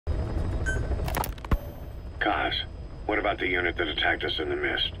Kaz, what about the unit that attacked us in the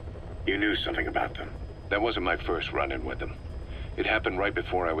mist? You knew something about them. That wasn't my first run-in with them. It happened right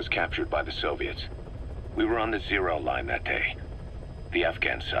before I was captured by the Soviets. We were on the Zero line that day, the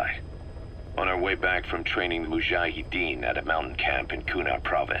Afghan side, on our way back from training the Mujahideen at a mountain camp in Kunar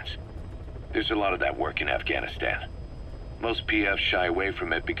province. There's a lot of that work in Afghanistan. Most PFs shy away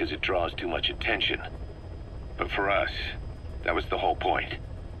from it because it draws too much attention. But for us, that was the whole point.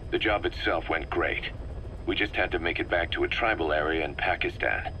 The job itself went great. We just had to make it back to a tribal area in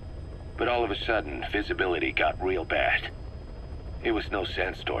Pakistan. But all of a sudden, visibility got real bad. It was no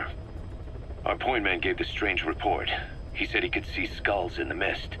sandstorm. Our point man gave this strange report. He said he could see skulls in the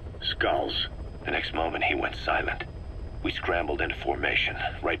mist. Skulls? The next moment, he went silent. We scrambled into formation,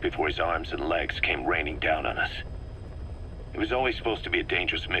 right before his arms and legs came raining down on us. It was always supposed to be a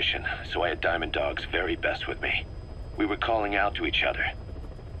dangerous mission, so I had Diamond Dog's very best with me. We were calling out to each other.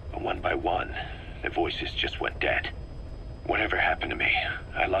 But one by one, the voices just went dead. Whatever happened to me,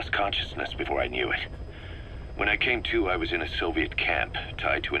 I lost consciousness before I knew it. When I came to, I was in a Soviet camp,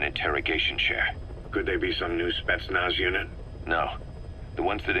 tied to an interrogation chair. Could they be some new Spetsnaz unit? No. The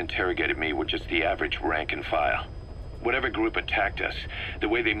ones that interrogated me were just the average rank and file. Whatever group attacked us, the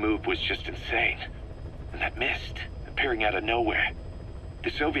way they moved was just insane. And that mist, appearing out of nowhere.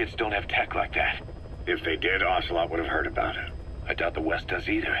 The Soviets don't have tech like that. If they did, Ocelot would have heard about it. I doubt the West does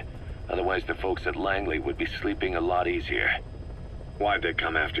either. Otherwise, the folks at Langley would be sleeping a lot easier. Why'd they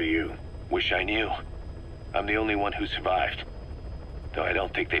come after you? Wish I knew. I'm the only one who survived. Though I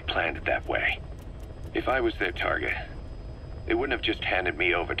don't think they planned it that way. If I was their target, they wouldn't have just handed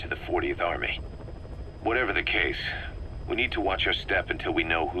me over to the 40th Army. Whatever the case, we need to watch our step until we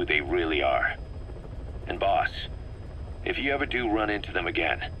know who they really are. And boss, if you ever do run into them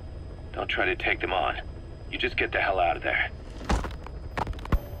again, don't try to take them on. You just get the hell out of there.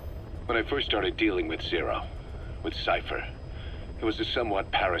 When I first started dealing with Zero, with Cypher, it was a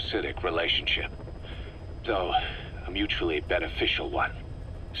somewhat parasitic relationship. Though, a mutually beneficial one.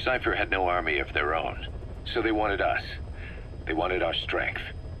 Cypher had no army of their own, so they wanted us. They wanted our strength.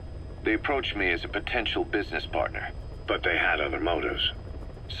 They approached me as a potential business partner. But they had other motives.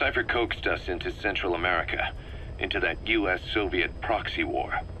 Cypher coaxed us into Central America, into that US-Soviet proxy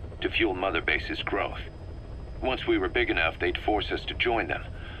war, to fuel Mother Base's growth. Once we were big enough, they'd force us to join them.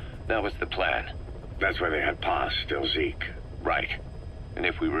 That was the plan. That's why they had Paz, still Zeke. Right. And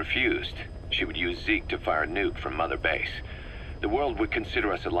if we refused, she would use Zeke to fire a nuke from Mother Base. The world would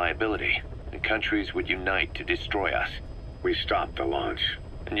consider us a liability, and countries would unite to destroy us. We stopped the launch.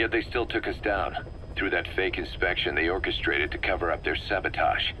 And yet they still took us down, through that fake inspection they orchestrated to cover up their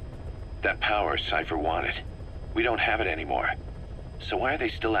sabotage. That power Cypher wanted. We don't have it anymore. So why are they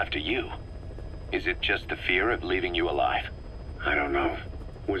still after you? Is it just the fear of leaving you alive? I don't know.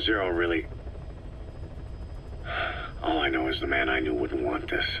 Was Zero really... All I know is the man I knew wouldn't want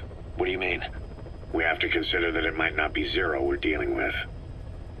this. What do you mean? We have to consider that it might not be Zero we're dealing with.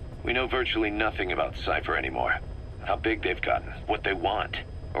 We know virtually nothing about Cypher anymore. How big they've gotten, what they want,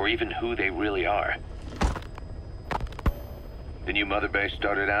 or even who they really are. The new Mother Base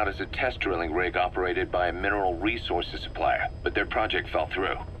started out as a test drilling rig operated by a mineral resources supplier, but their project fell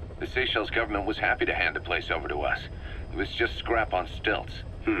through. The Seychelles government was happy to hand the place over to us. It was just scrap on stilts.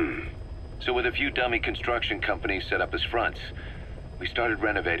 So with a few dummy construction companies set up as fronts, we started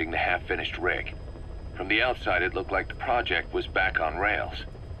renovating the half-finished rig. From the outside, it looked like the project was back on rails.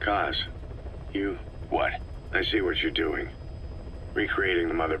 Kaz, you... What? I see what you're doing. Recreating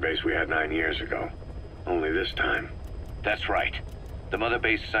the Mother Base we had 9 years ago. Only this time. That's right. The Mother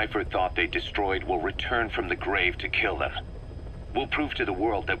Base Cypher thought they destroyed will return from the grave to kill them. We'll prove to the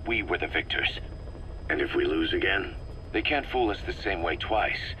world that we were the victors. And if we lose again? They can't fool us the same way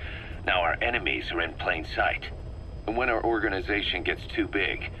twice. Now our enemies are in plain sight. And when our organization gets too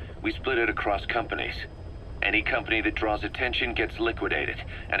big, we split it across companies. Any company that draws attention gets liquidated,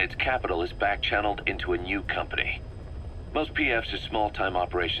 and its capital is back-channeled into a new company. Most PFs are small-time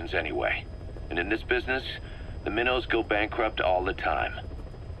operations anyway. And in this business, the minnows go bankrupt all the time.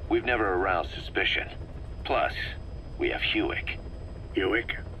 We've never aroused suspicion. Plus, we have Hewick.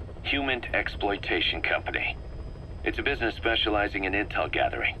 Hewick? Human Exploitation Company. It's a business specializing in intel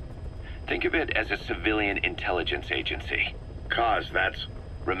gathering. Think of it as a civilian intelligence agency. Kaz, that's...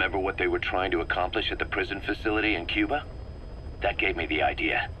 Remember what they were trying to accomplish at the prison facility in Cuba? That gave me the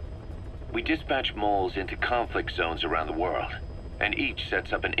idea. We dispatch moles into conflict zones around the world, and each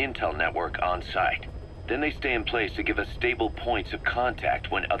sets up an intel network on site. Then they stay in place to give us stable points of contact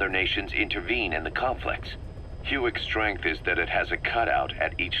when other nations intervene in the conflicts. Hewick's strength is that it has a cutout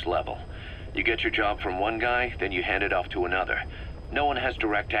at each level. You get your job from one guy, then you hand it off to another. No one has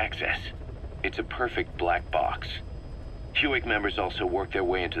direct access. It's a perfect black box. Hewick members also work their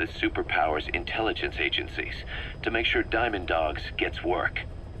way into the superpowers intelligence agencies to make sure Diamond Dogs gets work.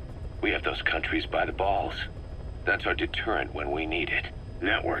 We have those countries by the balls. That's our deterrent when we need it.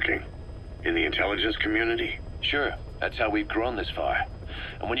 Networking? In the intelligence community? Sure, that's how we've grown this far.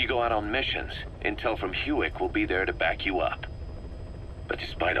 And when you go out on missions, intel from Hewick will be there to back you up. But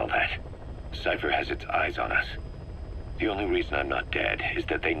despite all that, Cypher has its eyes on us. The only reason I'm not dead is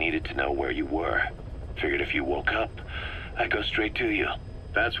that they needed to know where you were. Figured if you woke up, I'd go straight to you.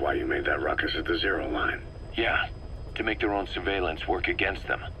 That's why you made that ruckus at the Zero line. Yeah, to make their own surveillance work against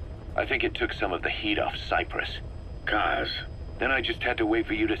them. I think it took some of the heat off Cyprus. Kaz. Then I just had to wait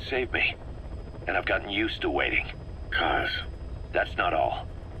for you to save me. And I've gotten used to waiting. Kaz. That's not all.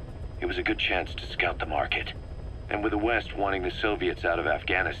 It was a good chance to scout the market. And with the West wanting the Soviets out of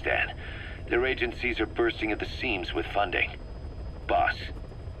Afghanistan, their agencies are bursting at the seams with funding. Boss,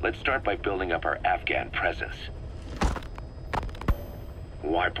 let's start by building up our Afghan presence.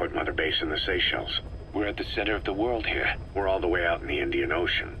 Why put Mother Base in the Seychelles? We're at the center of the world here. We're all the way out in the Indian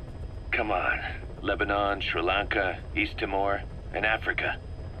Ocean. Come on. Lebanon, Sri Lanka, East Timor, and Africa.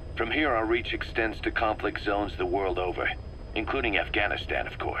 From here, our reach extends to conflict zones the world over, including Afghanistan,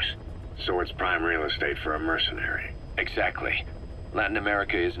 of course. So it's prime real estate for a mercenary. Exactly. Latin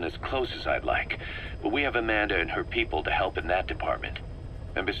America isn't as close as I'd like, but we have Amanda and her people to help in that department.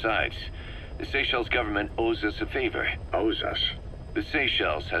 And besides, the Seychelles government owes us a favor. Owes us? The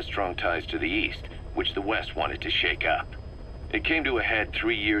Seychelles has strong ties to the east, which the West wanted to shake up. It came to a head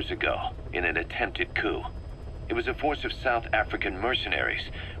 3 years ago, in an attempted coup. It was a force of South African mercenaries,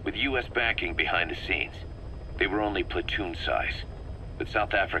 with U.S. backing behind the scenes. They were only platoon size, but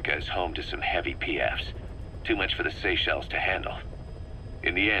South Africa is home to some heavy PFs. Too much for the Seychelles to handle.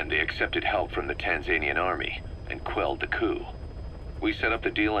 In the end, they accepted help from the Tanzanian army, and quelled the coup. We set up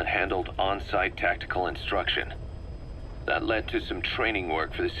the deal and handled on-site tactical instruction. That led to some training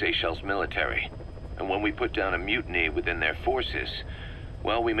work for the Seychelles military. And when we put down a mutiny within their forces,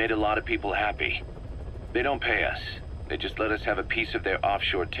 well, we made a lot of people happy. They don't pay us. They just let us have a piece of their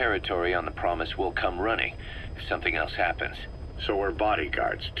offshore territory on the promise we'll come running if something else happens. So we're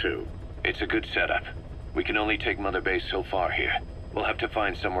bodyguards, too. It's a good setup. We can only take Mother Base so far here. We'll have to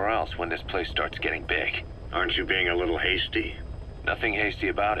find somewhere else when this place starts getting big. Aren't you being a little hasty? Nothing hasty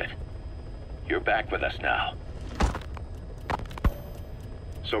about it. You're back with us now.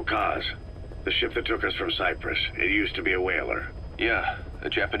 So, Kaz, the ship that took us from Cyprus, it used to be a whaler. Yeah, a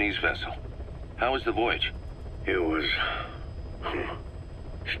Japanese vessel. How was the voyage? It was...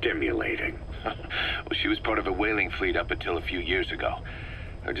 stimulating. Well, she was part of a whaling fleet up until a few years ago.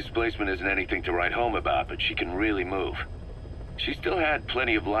 Her displacement isn't anything to write home about, but she can really move. She still had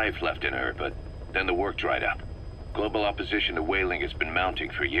plenty of life left in her, but then the work dried up. Global opposition to whaling has been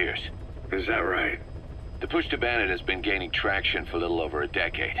mounting for years. Is that right? The push to ban it has been gaining traction for a little over a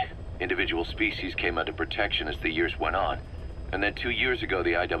decade. Individual species came under protection as the years went on. And then 2 years ago,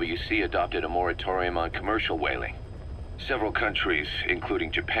 the IWC adopted a moratorium on commercial whaling. Several countries,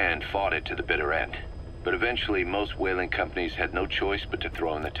 including Japan, fought it to the bitter end. But eventually, most whaling companies had no choice but to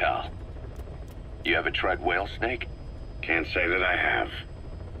throw in the towel. You ever tried whale snake? Can't say that I have.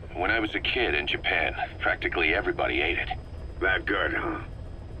 When I was a kid in Japan, practically everybody ate it. That good, huh?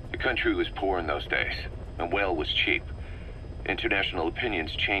 The country was poor in those days, and whale was cheap. International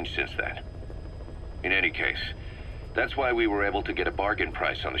opinions changed since then. In any case, that's why we were able to get a bargain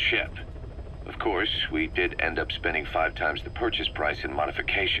price on the ship. Of course, we did end up spending 5 times the purchase price in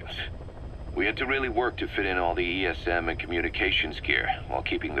modifications. We had to really work to fit in all the ESM and communications gear while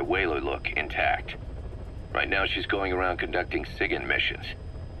keeping the whaler look intact. Right now, she's going around conducting SIGINT missions.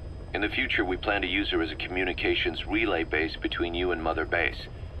 In the future, we plan to use her as a communications relay base between you and Mother Base,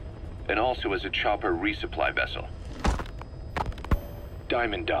 and also as a chopper resupply vessel.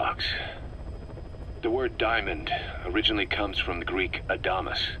 Diamond Dogs. The word diamond originally comes from the Greek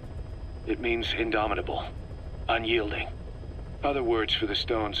adamas. It means indomitable, unyielding. Other words for the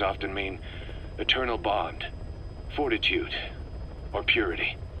stones often mean eternal bond, fortitude, or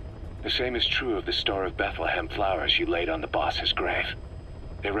purity. The same is true of the Star of Bethlehem flowers you laid on the boss's grave.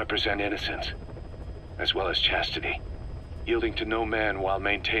 They represent innocence, as well as chastity, yielding to no man while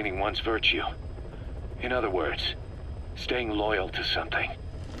maintaining one's virtue. In other words, staying loyal to something.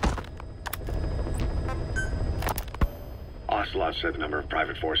 Ocelot said the number of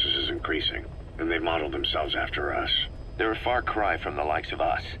private forces is increasing, and they've modeled themselves after us. They're a far cry from the likes of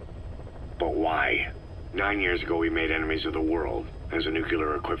us. But why? 9 years ago we made enemies of the world as a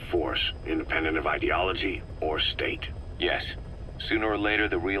nuclear-equipped force, independent of ideology or state. Yes. Sooner or later,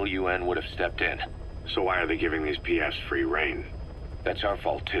 the real UN would have stepped in. So why are they giving these PFs free rein? That's our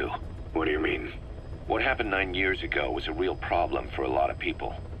fault, too. What do you mean? What happened 9 years ago was a real problem for a lot of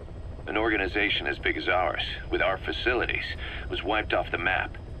people. An organization as big as ours, with our facilities, was wiped off the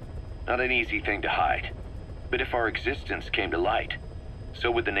map. Not an easy thing to hide. But if our existence came to light,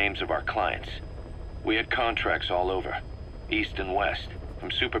 so would the names of our clients. We had contracts all over, east and west,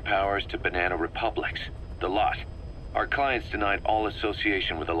 from superpowers to banana republics, the lot. Our clients denied all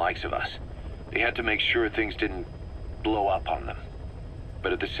association with the likes of us. They had to make sure things didn't blow up on them.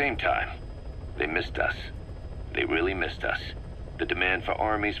 But at the same time, they missed us. They really missed us. The demand for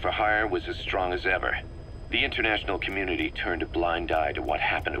armies for hire was as strong as ever. The international community turned a blind eye to what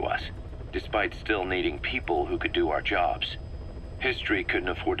happened to us, despite still needing people who could do our jobs. History couldn't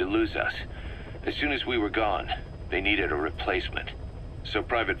afford to lose us. As soon as we were gone, they needed a replacement. So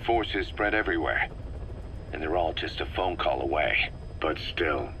private forces spread everywhere. And they're all just a phone call away. But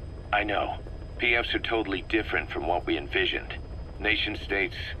still. I know. PFs are totally different from what we envisioned.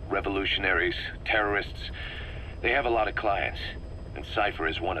 Nation-states, revolutionaries, terrorists, they have a lot of clients, and Cypher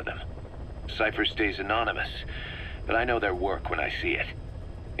is one of them. Cypher stays anonymous, but I know their work when I see it.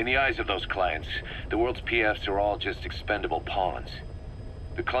 In the eyes of those clients, the world's PFs are all just expendable pawns.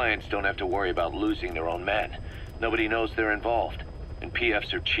 The clients don't have to worry about losing their own men. Nobody knows they're involved, and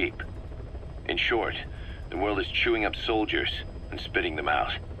PFs are cheap. In short, the world is chewing up soldiers and spitting them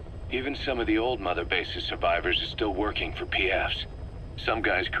out. Even some of the old Mother Base's survivors are still working for PFs. Some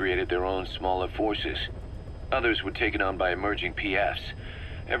guys created their own smaller forces. Others were taken on by emerging PFs.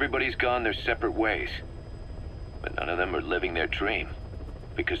 Everybody's gone their separate ways. But none of them are living their dream,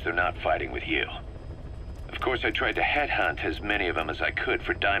 because they're not fighting with you. Of course, I tried to headhunt as many of them as I could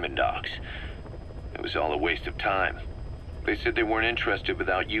for Diamond Dogs. It was all a waste of time. They said they weren't interested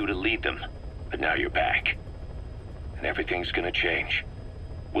without you to lead them. But now you're back. And everything's gonna change.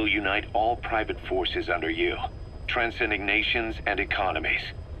 We'll unite all private forces under you, transcending nations and economies.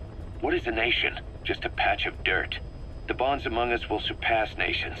 What is a nation? Just a patch of dirt. The bonds among us will surpass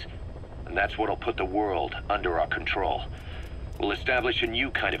nations, and that's what'll put the world under our control. We'll establish a new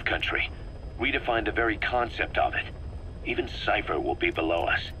kind of country, redefine the very concept of it. Even Cypher will be below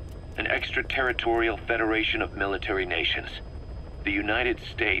us, an extraterritorial federation of military nations. The United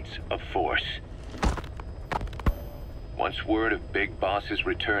States of Force. Once word of Big Boss's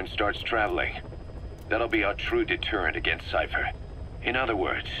return starts traveling, that'll be our true deterrent against Cypher. In other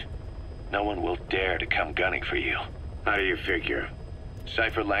words, no one will dare to come gunning for you. How do you figure?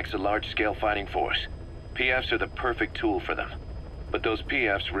 Cypher lacks a large-scale fighting force. PFs are the perfect tool for them. But those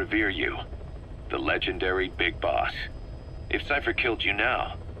PFs revere you, the legendary Big Boss. If Cypher killed you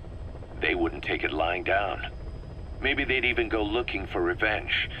now, they wouldn't take it lying down. Maybe they'd even go looking for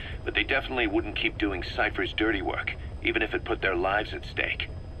revenge, but they definitely wouldn't keep doing Cypher's dirty work, even if it put their lives at stake.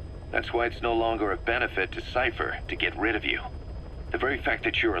 That's why it's no longer a benefit to Cypher to get rid of you. The very fact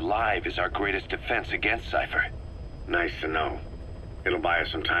that you're alive is our greatest defense against Cypher. Nice to know. It'll buy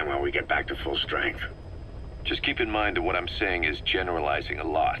us some time while we get back to full strength. Just keep in mind that what I'm saying is generalizing a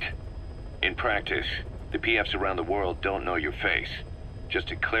lot. In practice, the PFs around the world don't know your face. Just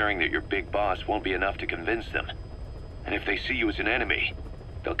declaring that you're Big Boss won't be enough to convince them. And if they see you as an enemy,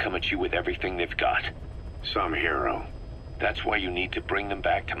 they'll come at you with everything they've got. Some hero. That's why you need to bring them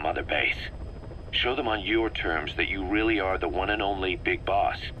back to Mother Base. Show them on your terms that you really are the one and only Big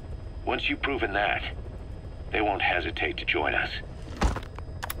Boss. Once you've proven that, they won't hesitate to join us.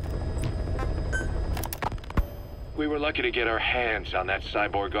 We were lucky to get our hands on that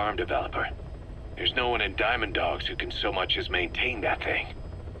cyborg arm developer. There's no one in Diamond Dogs who can so much as maintain that thing.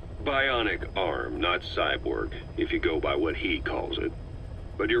 Bionic arm, not cyborg, if you go by what he calls it.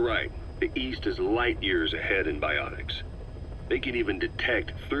 But you're right, the East is light years ahead in bionics. They can even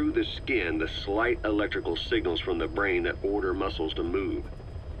detect through the skin the slight electrical signals from the brain that order muscles to move.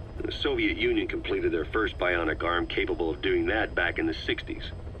 And the Soviet Union completed their first bionic arm capable of doing that back in the 60s.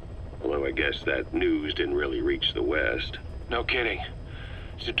 Although I guess that news didn't really reach the West. No kidding.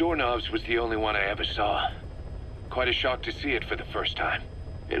 Zadornov's was the only one I ever saw. Quite a shock to see it for the first time.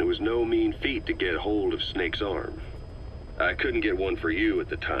 And it was no mean feat to get hold of Snake's arm. I couldn't get one for you at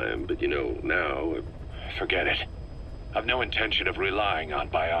the time, but you know, now... Forget it. I've no intention of relying on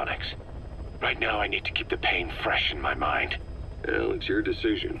bionics. Right now I need to keep the pain fresh in my mind. Well, it's your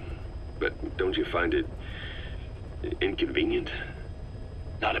decision. But don't you find it... inconvenient?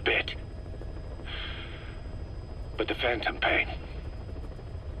 Not a bit. But the phantom pain...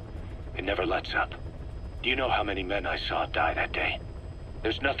 it never lets up. Do you know how many men I saw die that day?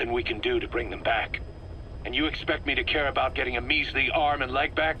 There's nothing we can do to bring them back. And you expect me to care about getting a measly arm and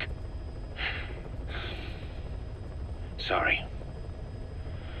leg back? Sorry.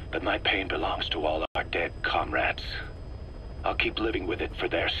 But my pain belongs to all our dead comrades. I'll keep living with it for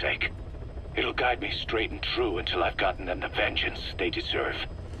their sake. It'll guide me straight and true until I've gotten them the vengeance they deserve.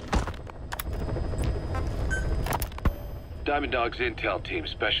 Diamond Dog's intel team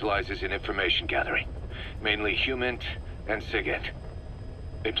specializes in information gathering, mainly HUMINT and SIGINT.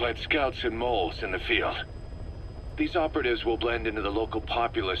 They plant scouts and moles in the field. These operatives will blend into the local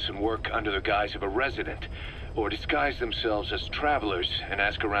populace and work under the guise of a resident, or disguise themselves as travelers and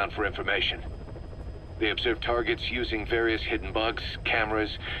ask around for information. They observe targets using various hidden bugs,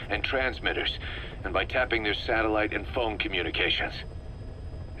 cameras, and transmitters, and by tapping their satellite and phone communications.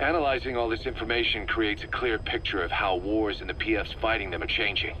 Analyzing all this information creates a clear picture of how wars and the PFs fighting them are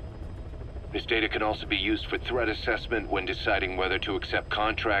changing. This data can also be used for threat assessment when deciding whether to accept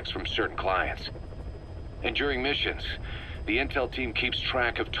contracts from certain clients. And during missions, the intel team keeps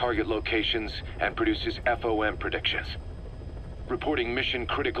track of target locations and produces FOM predictions, reporting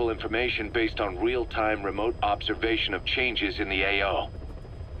mission-critical information based on real-time remote observation of changes in the AO.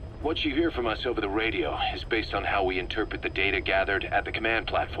 What you hear from us over the radio is based on how we interpret the data gathered at the command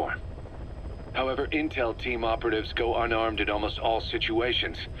platform. However, intel team operatives go unarmed in almost all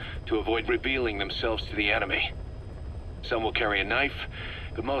situations to avoid revealing themselves to the enemy. Some will carry a knife,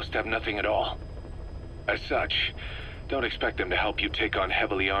 but most have nothing at all. As such, don't expect them to help you take on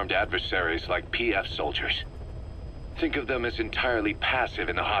heavily armed adversaries like PF soldiers. Think of them as entirely passive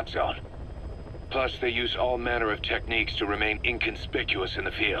in the hot zone. Plus, they use all manner of techniques to remain inconspicuous in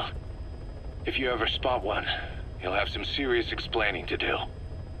the field. If you ever spot one, you'll have some serious explaining to do.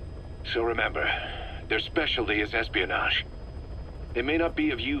 So remember, their specialty is espionage. They may not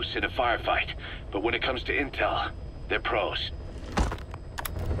be of use in a firefight, but when it comes to intel, they're pros.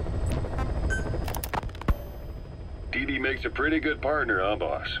 Dee makes a pretty good partner, huh,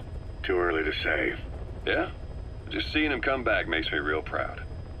 boss? Too early to say. Yeah? Just seeing him come back makes me real proud.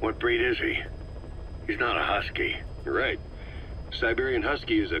 What breed is he? He's not a husky. You're right. Siberian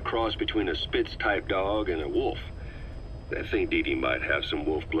Husky is a cross between a Spitz-type dog and a wolf. I think Dee might have some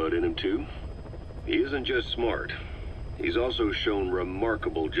wolf blood in him, too. He isn't just smart. He's also shown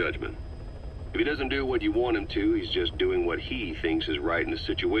remarkable judgment. If he doesn't do what you want him to, he's just doing what he thinks is right in the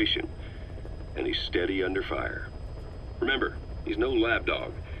situation. And he's steady under fire. Remember, he's no lab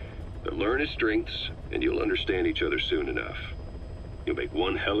dog. But learn his strengths, and you'll understand each other soon enough. You'll make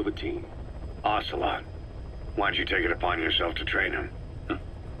one hell of a team. Ocelot. Why'd you take it upon yourself to train him?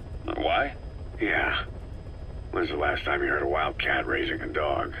 Why? Yeah. When's the last time you heard a wildcat raising a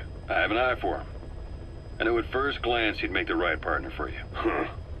dog? I have an eye for him. I knew at first glance he'd make the right partner for you. Huh.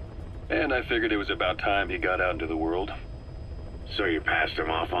 And I figured it was about time he got out into the world. So you passed him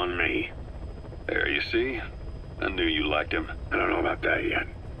off on me? There, you see? I knew you liked him. I don't know about that yet.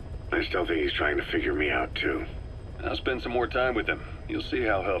 I still think he's trying to figure me out, too. I'll spend some more time with him. You'll see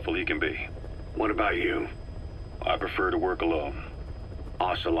how helpful he can be. What about you? I prefer to work alone.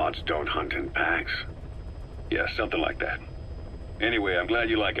 Ocelots don't hunt in packs. Yeah, something like that. Anyway, I'm glad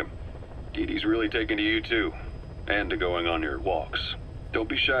you like him. Dee's really taken to you, too. And to going on your walks. Don't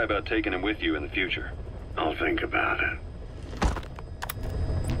be shy about taking him with you in the future. I'll think about it.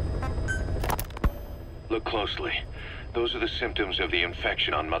 Look closely. Those are the symptoms of the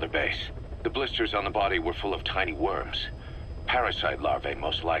infection on Mother Base. The blisters on the body were full of tiny worms. Parasite larvae,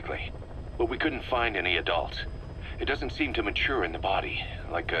 most likely. But we couldn't find any adults. It doesn't seem to mature in the body,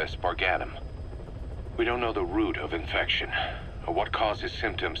 like a spargatum. We don't know the root of infection, or what causes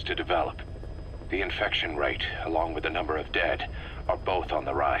symptoms to develop. The infection rate, along with the number of dead, are both on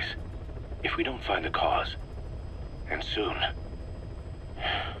the rise. If we don't find the cause, and soon...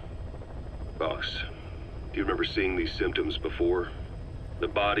 Boss, do you remember seeing these symptoms before? The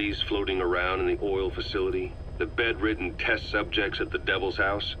bodies floating around in the oil facility? The bedridden test subjects at the Devil's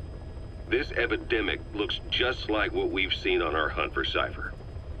House? This epidemic looks just like what we've seen on our hunt for Cypher.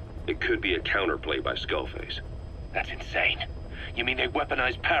 It could be a counterplay by Skullface. That's insane. You mean they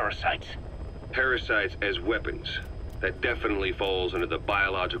weaponize parasites? Parasites as weapons. That definitely falls under the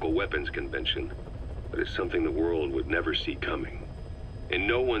Biological Weapons Convention. But it's something the world would never see coming. And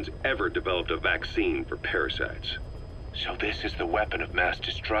no one's ever developed a vaccine for parasites. So this is the weapon of mass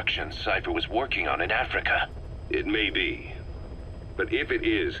destruction Cypher was working on in Africa? It may be. But if it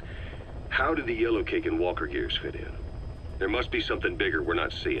is, how did the Yellow Cake and Walker Gears fit in? There must be something bigger we're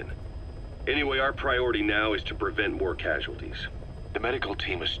not seeing. Anyway, our priority now is to prevent more casualties. The medical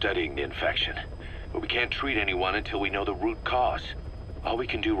team is studying the infection, but we can't treat anyone until we know the root cause. All we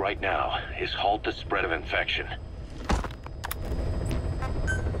can do right now is halt the spread of infection.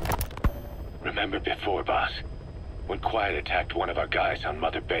 Remember before, boss? When Quiet attacked one of our guys on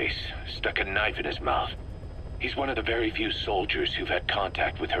Mother Base, stuck a knife in his mouth. He's one of the very few soldiers who've had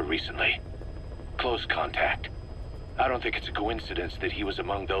contact with her recently. Close contact. I don't think it's a coincidence that he was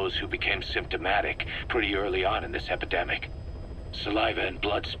among those who became symptomatic pretty early on in this epidemic. Saliva and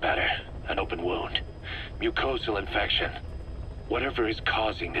blood spatter, an open wound, mucosal infection. Whatever is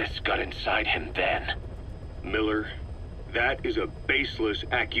causing this got inside him then. Miller, that is a baseless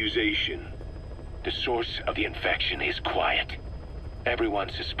accusation. The source of the infection is quiet. Everyone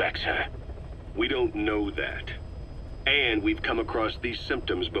suspects her. We don't know that. And we've come across these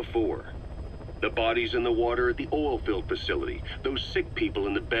symptoms before. The bodies in the water at the oil field facility, those sick people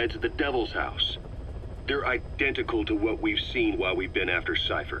in the beds at the Devil's House. They're identical to what we've seen while we've been after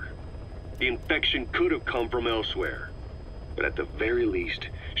Cypher. The infection could have come from elsewhere. But at the very least,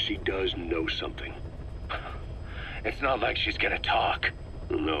 she does know something. It's not like she's gonna talk.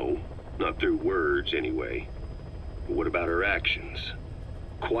 No, not through words anyway. But what about her actions?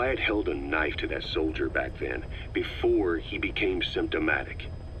 Quiet held a knife to that soldier back then, before he became symptomatic.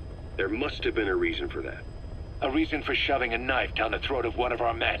 There must have been a reason for that. A reason for shoving a knife down the throat of one of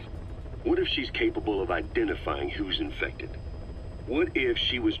our men. What if she's capable of identifying who's infected? What if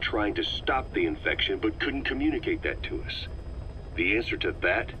she was trying to stop the infection but couldn't communicate that to us? The answer to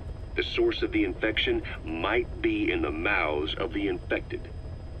that, the source of the infection, might be in the mouths of the infected.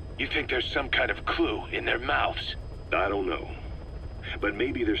 You think there's some kind of clue in their mouths? I don't know. But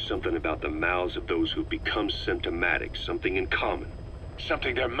maybe there's something about the mouths of those who've become symptomatic, something in common.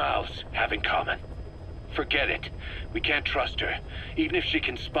 Something their mouths have in common. Forget it. We can't trust her. Even if she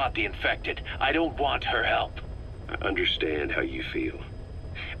can spot the infected, I don't want her help. I understand how you feel.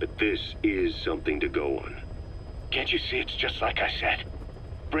 But this is something to go on. Can't you see it's just like I said?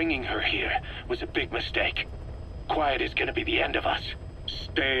 Bringing her here was a big mistake. Quiet is gonna be the end of us.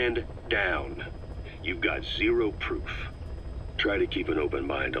 Stand down. You've got zero proof. Try to keep an open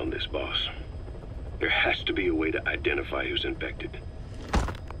mind on this, boss. There has to be a way to identify who's infected.